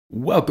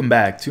Welcome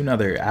back to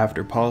another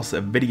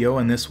Afterpulse video.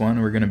 In this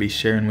one, we're going to be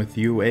sharing with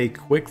you a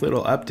quick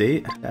little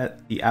update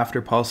that the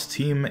Afterpulse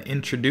team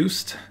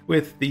introduced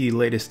with the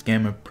latest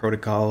Gamma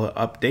Protocol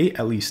update,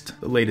 at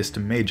least the latest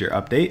major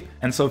update.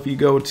 And so if you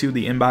go to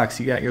the inbox,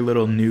 you got your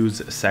little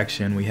news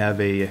section. We have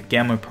a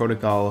Gamma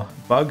Protocol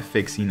bug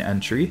fixing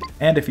entry.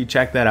 And if you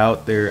check that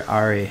out, there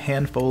are a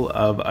handful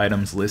of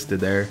items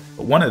listed there.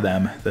 But one of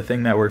them, the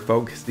thing that we're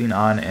focusing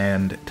on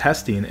and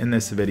testing in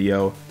this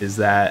video, is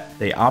that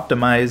they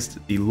optimized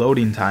the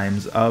loading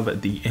times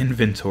of the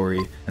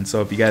inventory. And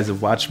so if you guys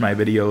have watched my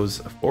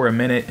videos for a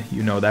minute,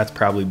 you know that's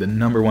probably the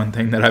 #1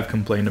 thing that I've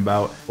complained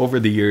about over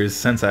the years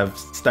since I've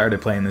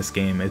started playing this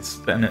game. It's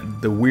been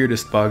the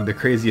weirdest bug, the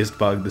craziest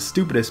bug, the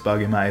stupidest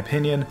bug in my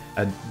opinion.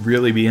 I'd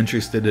really be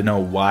interested to know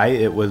why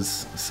it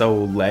was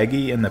so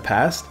laggy in the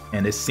past,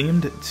 and it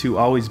seemed to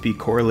always be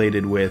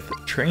correlated with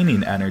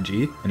training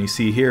energy. And you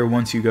see here,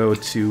 once you go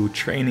to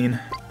training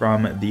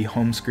from the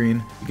home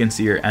screen, you can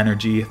see your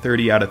energy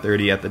 30 out of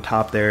 30 at the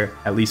top there.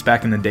 At least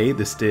back in the day,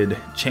 this did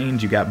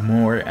change. You got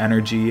more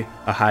energy,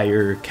 a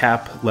higher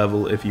cap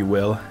level, if you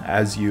will,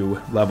 as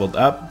you leveled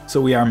up. So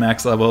we are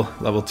max level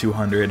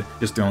 200.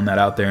 Just throwing that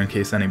out there in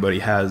case anybody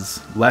has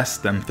less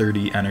than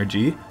 30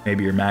 energy.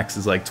 Maybe your max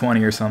is like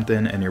 20 or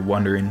something and you're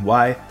wondering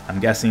why.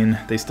 I'm guessing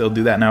they still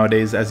do that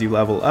nowadays as you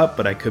level up,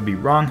 but I could be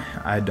wrong.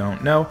 I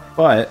don't know.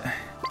 But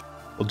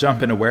we'll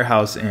jump into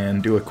Warehouse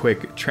and do a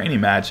quick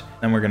training match,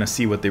 then we're gonna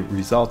see what the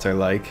results are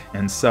like.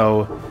 And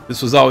so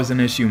this was always an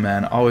issue,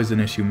 man, always an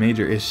issue,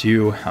 major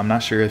issue. I'm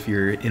not sure if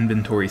your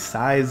inventory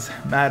size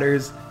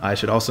matters. I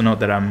should also note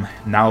that I'm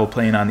now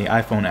playing on the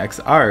iPhone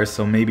XR,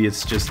 so maybe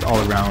it's just all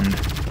around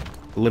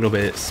a little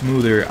bit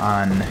smoother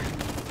on,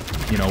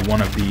 you know,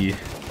 one of the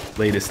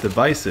latest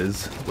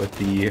devices with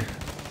the,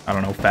 I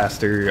don't know,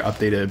 faster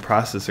updated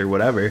processor,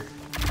 whatever.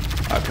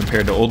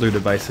 Compared to older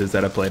devices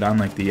that I played on,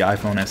 like the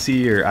iPhone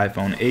SE or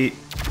iPhone 8,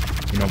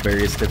 you know,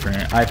 various different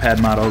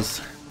iPad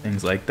models,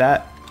 things like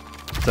that.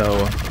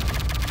 So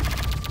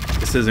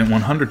this isn't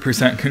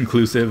 100%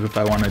 conclusive. If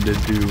I wanted to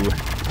do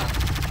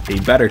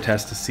a better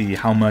test to see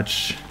how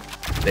much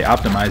they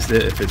optimized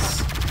it, if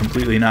it's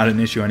completely not an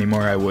issue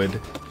anymore, I would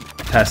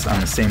test on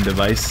the same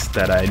device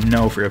that I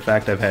know for a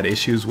fact I've had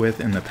issues with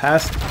in the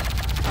past.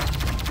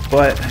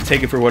 But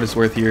take it for what it's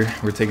worth here.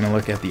 We're taking a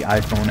look at the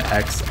iPhone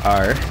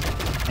XR.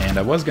 And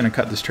I was going to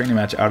cut this training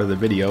match out of the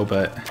video,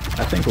 but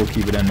I think we'll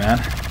keep it in, man.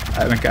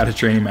 I haven't got a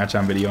training match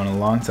on video in a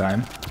long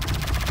time.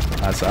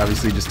 So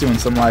obviously just doing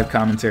some live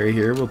commentary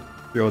here. We'll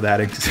throw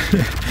that,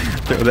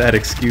 throw that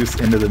excuse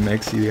into the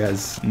mix. You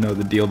guys know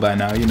the deal by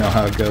now. You know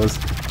how it goes.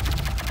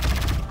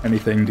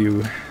 Anything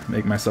to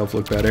make myself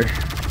look better.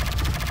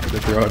 Or to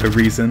throw out a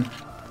reason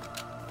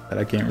that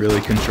I can't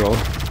really control.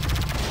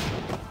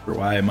 For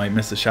why I might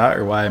miss a shot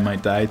or why I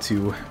might die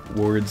to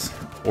Ward's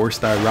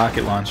 4-star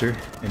rocket launcher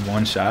in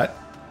one shot.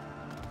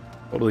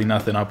 Totally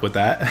nothing up with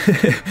that.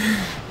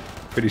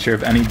 Pretty sure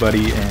if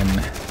anybody in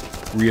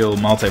real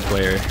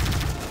multiplayer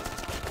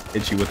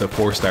hits you with a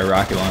 4-star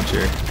rocket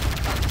launcher,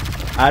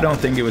 I don't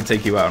think it would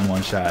take you out in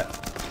one shot.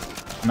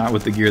 Not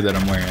with the gear that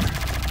I'm wearing.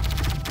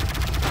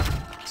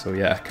 So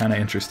yeah, kind of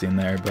interesting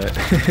there, but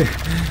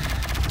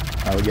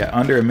we got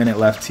under a minute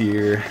left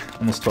here,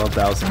 almost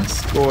 12,000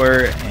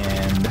 score,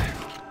 and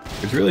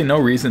there's really no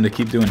reason to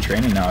keep doing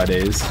training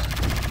nowadays.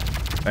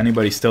 If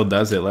anybody still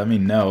does it, let me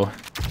know.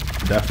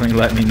 Definitely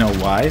let me know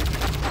why.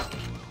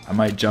 I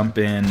might jump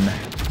in.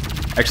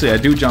 Actually, I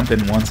do jump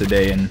in once a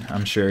day, and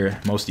I'm sure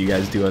most of you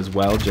guys do as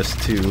well,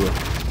 just to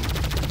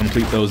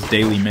complete those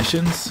daily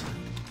missions,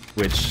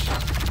 which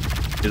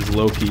is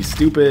low-key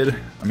stupid.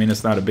 I mean,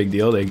 it's not a big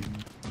deal.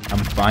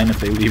 I'm fine if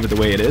they leave it the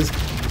way it is,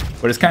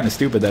 but it's kind of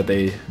stupid that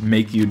they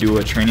make you do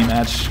a training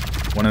match.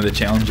 One of the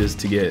challenges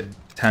to get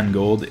 10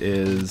 gold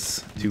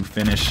is to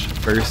finish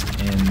first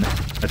in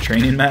a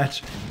training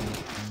match.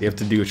 You have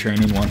to do a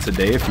training once a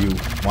day if you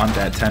want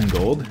that 10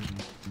 gold.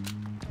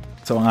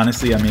 So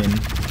honestly, I mean,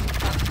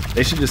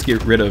 they should just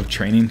get rid of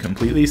training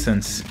completely,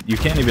 since you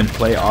can't even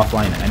play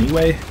offline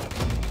anyway.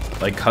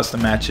 Like,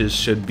 custom matches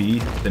should be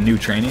the new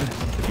training.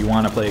 If you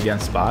want to play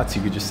against bots,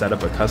 you could just set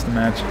up a custom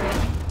match.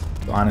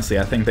 So honestly,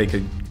 I think they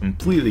could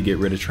completely get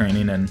rid of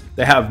training, and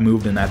they have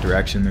moved in that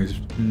direction. There's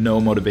no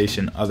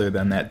motivation other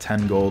than that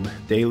 10 gold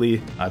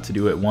daily to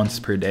do it once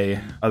per day.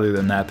 Other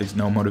than that, there's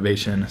no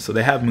motivation. So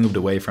they have moved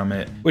away from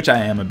it, which I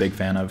am a big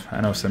fan of.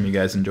 I know some of you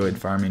guys enjoyed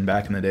farming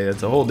back in the day.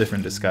 That's a whole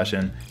different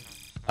discussion.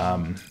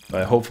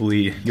 But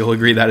hopefully you'll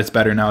agree that it's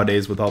better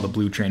nowadays with all the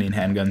blue training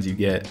handguns you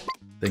get.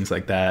 Things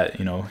like that,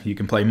 you know, you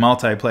can play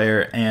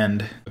multiplayer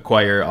and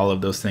acquire all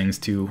of those things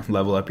to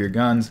level up your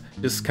guns.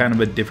 Just kind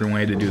of a different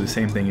way to do the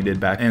same thing you did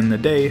back in the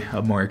day,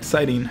 a more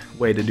exciting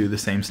way to do the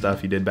same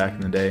stuff you did back in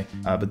the day.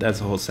 But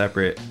that's a whole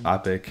separate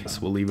topic, so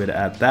we'll leave it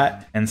at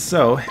that. And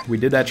so we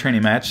did that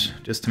training match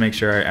just to make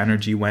sure our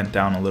energy went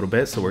down a little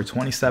bit. So we're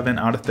 27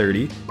 out of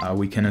 30.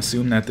 We can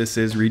assume that this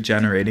is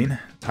regenerating.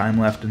 Time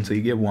left until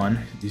you get 1.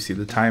 You see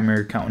the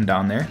timer counting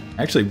down there.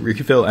 Actually,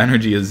 refill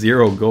energy is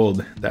 0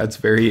 gold. That's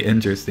very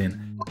interesting.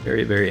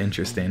 Very, very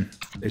interesting.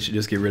 They should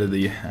just get rid of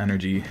the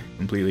energy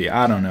completely.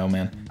 I don't know,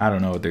 man. I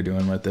don't know what they're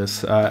doing with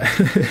this.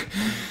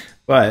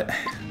 But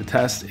the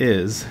test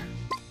is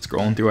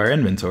scrolling through our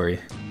inventory.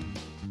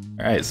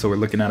 Alright, so we're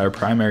looking at our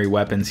primary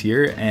weapons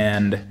here,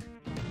 and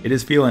it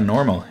is feeling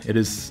normal. It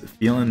is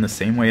feeling the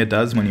same way it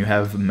does when you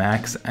have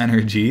max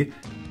energy.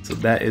 So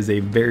that is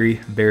a very,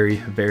 very,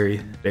 very,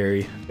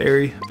 very,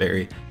 very,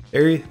 very,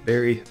 very,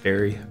 very,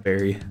 very,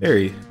 very,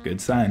 very good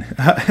sign.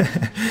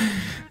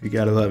 You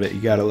gotta love it,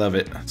 you gotta love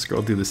it.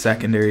 Scroll through the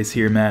secondaries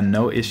here, man,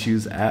 no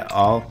issues at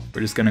all.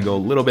 We're just gonna go a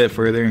little bit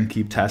further and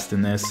keep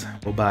testing this.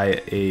 We'll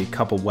buy a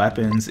couple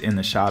weapons in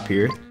the shop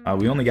here.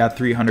 We only got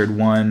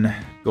 301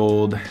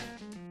 gold.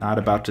 Not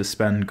about to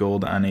spend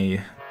gold on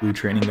a blue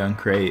training gun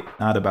crate.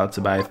 Not about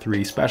to buy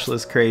 3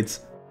 specialist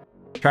crates.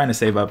 Trying to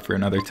save up for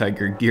another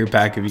Tiger gear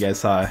pack. If you guys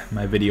saw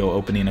my video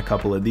opening a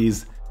couple of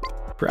these,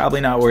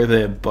 probably not worth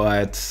it,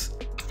 but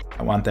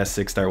I want that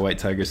 6-star white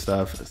tiger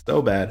stuff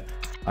so bad.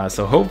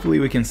 So hopefully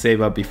we can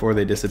save up before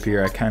they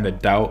disappear. I kind of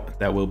doubt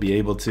that we'll be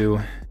able to,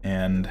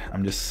 and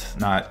I'm just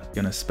not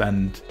gonna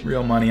spend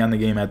real money on the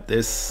game at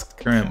this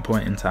current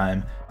point in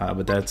time,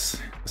 but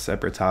that's a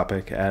separate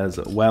topic as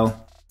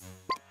well.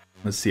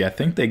 Let's see, I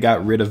think they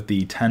got rid of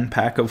the 10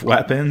 pack of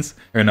weapons,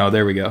 or no,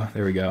 there we go,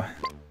 there we go.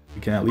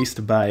 We can at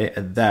least buy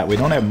that. We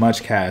don't have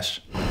much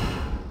cash.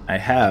 I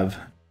have,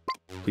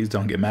 please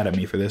don't get mad at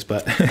me for this,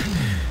 but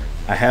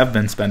I have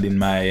been spending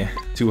my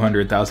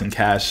 200,000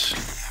 cash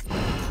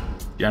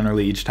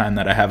generally each time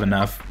that I have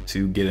enough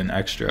to get an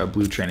extra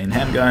blue training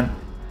handgun.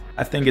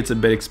 I think it's a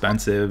bit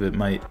expensive. It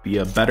might be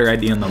a better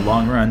idea in the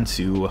long run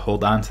to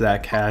hold on to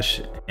that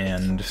cash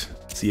and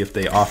see if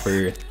they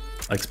offer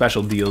like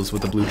special deals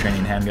with the blue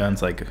training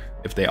handguns, like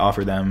if they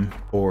offer them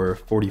for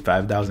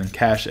 45,000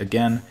 cash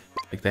again,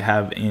 like they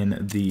have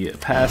in the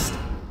past.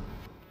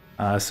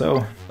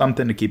 So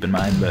something to keep in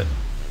mind, but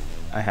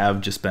I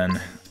have just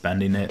been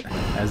spending it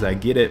as I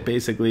get it,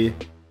 basically.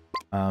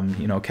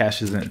 You know,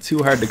 cash isn't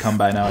too hard to come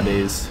by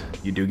nowadays.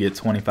 You do get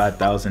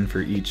 25,000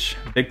 for each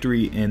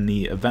victory in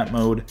the event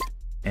mode,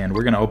 and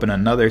we're gonna open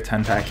another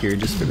 10 pack here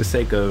just for the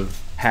sake of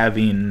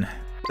having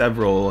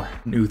several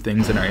new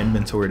things in our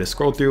inventory to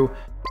scroll through.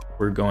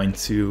 We're going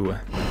to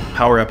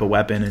power up a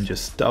weapon and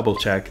just double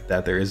check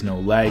that there is no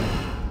lag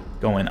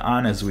going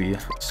on as we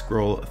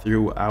scroll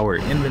through our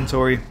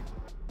inventory.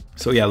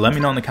 So yeah, let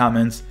me know in the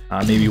comments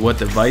maybe what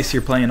device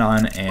you're playing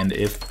on and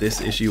if this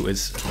issue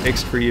is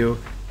fixed for you.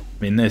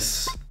 I mean,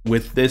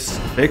 with this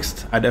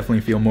fixed, I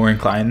definitely feel more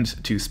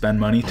inclined to spend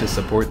money to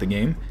support the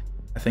game.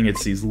 I think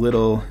it's these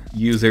little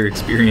user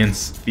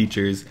experience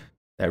features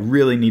that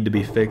really need to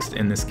be fixed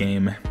in this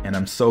game, and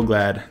I'm so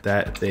glad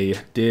that they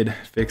did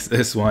fix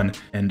this one,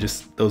 and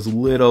just those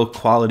little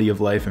quality of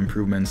life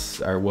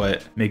improvements are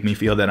what make me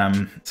feel that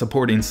I'm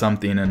supporting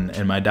something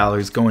and my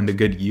dollars go into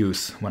good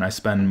use when I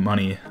spend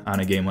money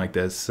on a game like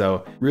this.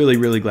 So really,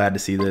 really glad to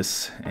see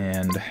this,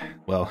 and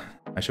well,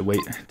 I should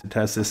wait to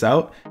test this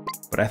out,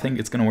 but I think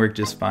it's gonna work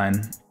just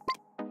fine.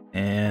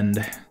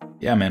 And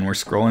yeah, man, we're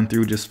scrolling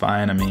through just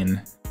fine. I mean,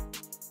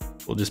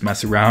 we'll just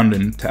mess around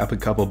and tap a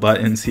couple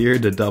buttons here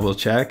to double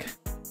check.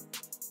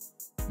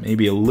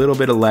 Maybe a little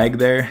bit of lag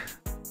there.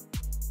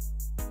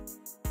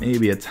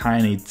 Maybe a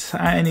tiny,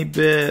 tiny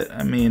bit.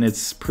 I mean,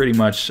 it's pretty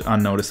much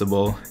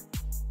unnoticeable.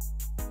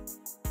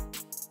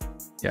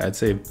 Yeah, I'd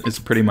say it's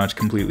pretty much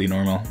completely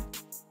normal.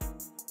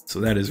 So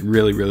that is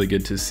really, really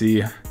good to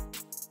see.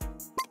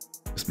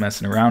 Just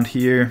messing around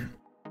here.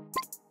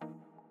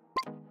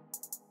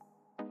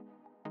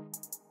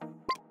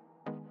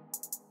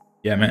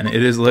 Yeah, man,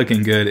 it is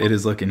looking good. It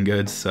is looking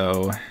good.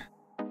 So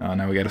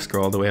now we got to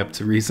scroll all the way up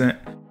to recent.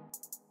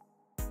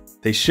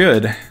 They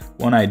should,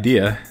 one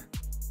idea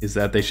is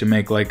that they should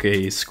make like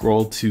a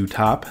scroll to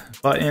top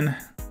button.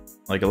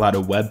 Like a lot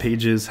of web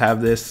pages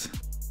have this,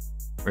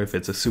 or if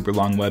it's a super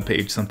long web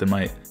page, something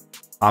might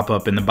pop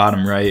up in the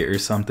bottom right or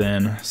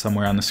something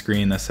somewhere on the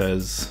screen that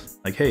says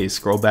like, hey,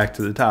 scroll back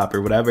to the top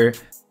or whatever.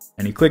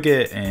 And you click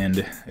it and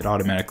it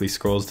automatically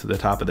scrolls to the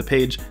top of the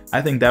page.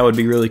 I think that would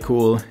be really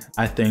cool.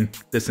 I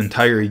think this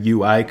entire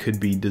UI could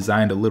be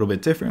designed a little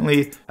bit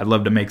differently. I'd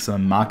love to make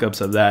some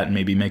mock-ups of that and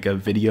maybe make a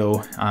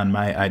video on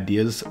my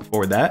ideas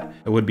for that.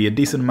 It would be a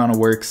decent amount of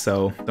work,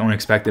 so don't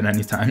expect it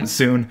anytime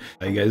soon.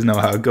 You guys know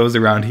how it goes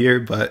around here,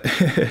 but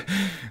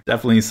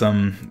definitely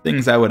some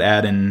things I would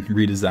add and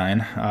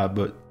redesign.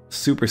 But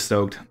super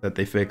stoked that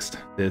they fixed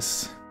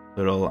this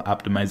little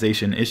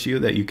optimization issue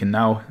that you can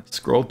now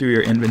scroll through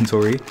your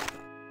inventory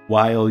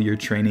while your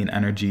training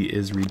energy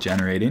is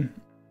regenerating.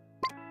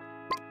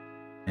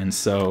 And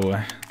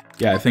so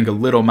yeah, I think a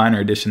little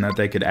minor addition that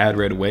they could add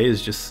right away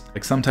is just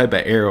like some type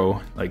of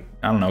arrow. Like,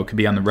 I don't know, it could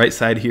be on the right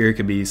side here, it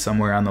could be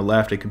somewhere on the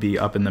left, it could be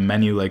up in the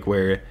menu, like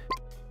where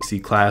you see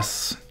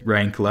class,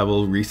 rank,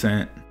 level,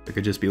 recent. There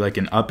could just be like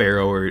an up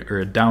arrow or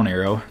a down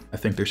arrow. I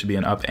think there should be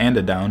an up and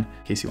a down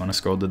in case you want to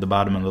scroll to the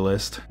bottom of the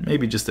list.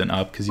 Maybe just an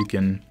up, because you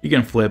can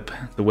flip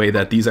the way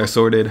that these are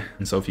sorted.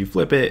 And so if you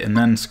flip it and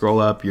then scroll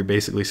up, you're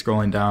basically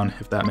scrolling down,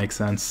 if that makes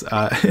sense.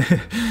 But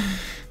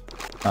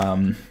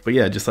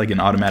yeah, just like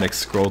an automatic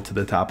scroll to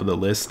the top of the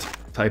list.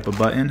 type of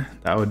button.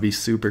 That would be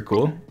super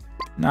cool.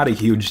 Not a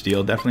huge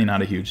deal, definitely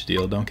not a huge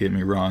deal, don't get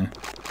me wrong.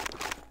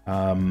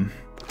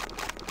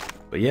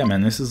 But yeah,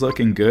 man, this is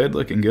looking good,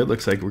 looking good.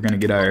 Looks like we're gonna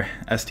get our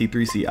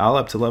ST3C Owl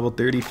up to level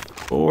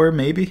 34,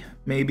 maybe.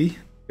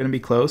 Gonna be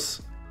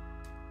close.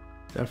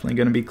 Definitely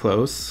gonna be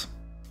close.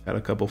 Got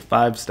a couple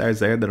 5 stars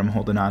there that I'm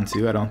holding on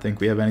to. I don't think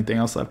we have anything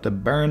else left to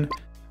burn.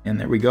 And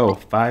there we go,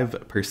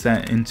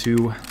 5%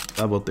 into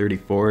level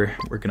 34.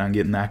 Working on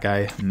getting that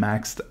guy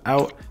maxed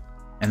out.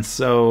 And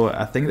so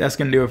I think that's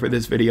gonna do it for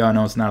this video. I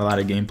know it's not a lot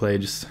of gameplay,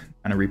 just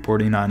kind of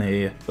reporting on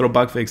a little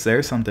bug fix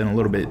there, something a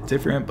little bit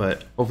different,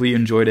 but hopefully you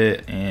enjoyed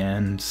it.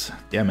 And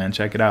yeah, man,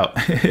 check it out.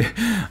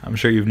 I'm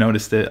sure you've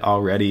noticed it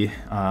already.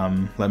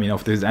 Let me know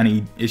if there's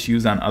any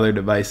issues on other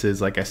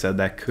devices. Like I said,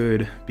 that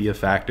could be a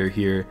factor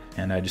here,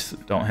 and I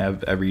just don't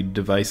have every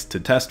device to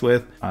test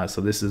with.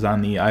 So this is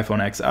on the iPhone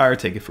XR.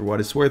 Take it for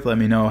what it's worth. Let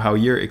me know how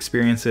your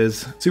experience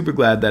is. Super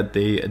glad that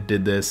they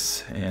did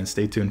this, and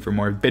stay tuned for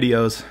more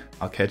videos.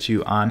 I'll catch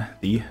you on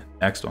the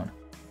next one.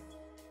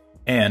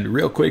 And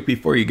real quick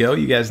before you go,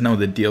 you guys know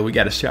the deal. We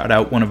got to shout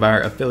out one of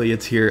our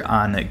affiliates here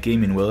on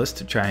Gaming Willis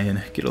to try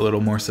and get a little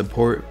more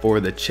support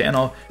for the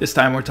channel. This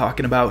time we're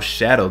talking about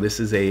Shadow. This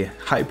is a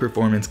high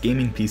performance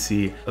gaming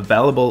PC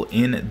available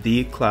in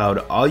the cloud.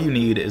 All you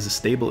need is a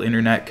stable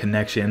internet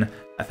connection.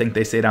 I think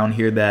they say down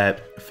here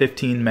that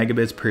 15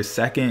 megabits per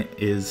second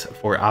is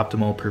for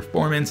optimal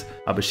performance,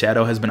 but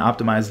Shadow has been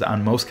optimized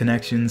on most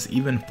connections,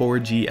 even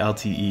 4G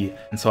LTE.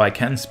 And so I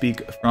can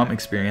speak from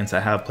experience. I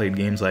have played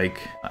games like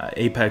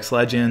Apex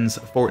Legends,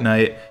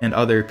 Fortnite, and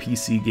other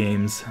PC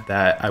games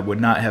that I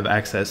would not have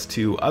access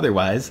to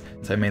otherwise,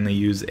 since I mainly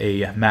use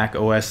a Mac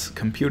OS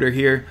computer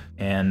here,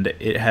 and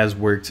it has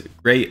worked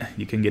great.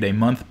 You can get a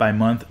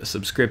month-by-month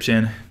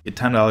subscription, get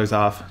 $10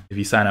 off if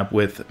you sign up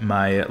with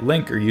my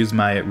link or use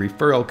my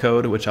referral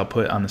code, which I'll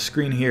put on the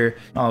screen here.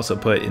 I'll also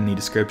put in the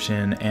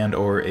description and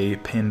or a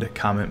pinned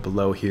comment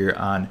below here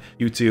on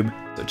YouTube.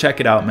 So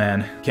check it out,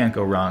 man. Can't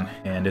go wrong,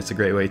 and it's a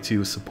great way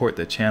to support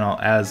the channel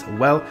as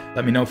well.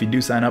 Let me know if you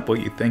do sign up what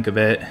you think of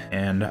it,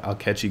 and I'll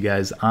catch you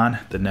guys on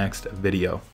the next video.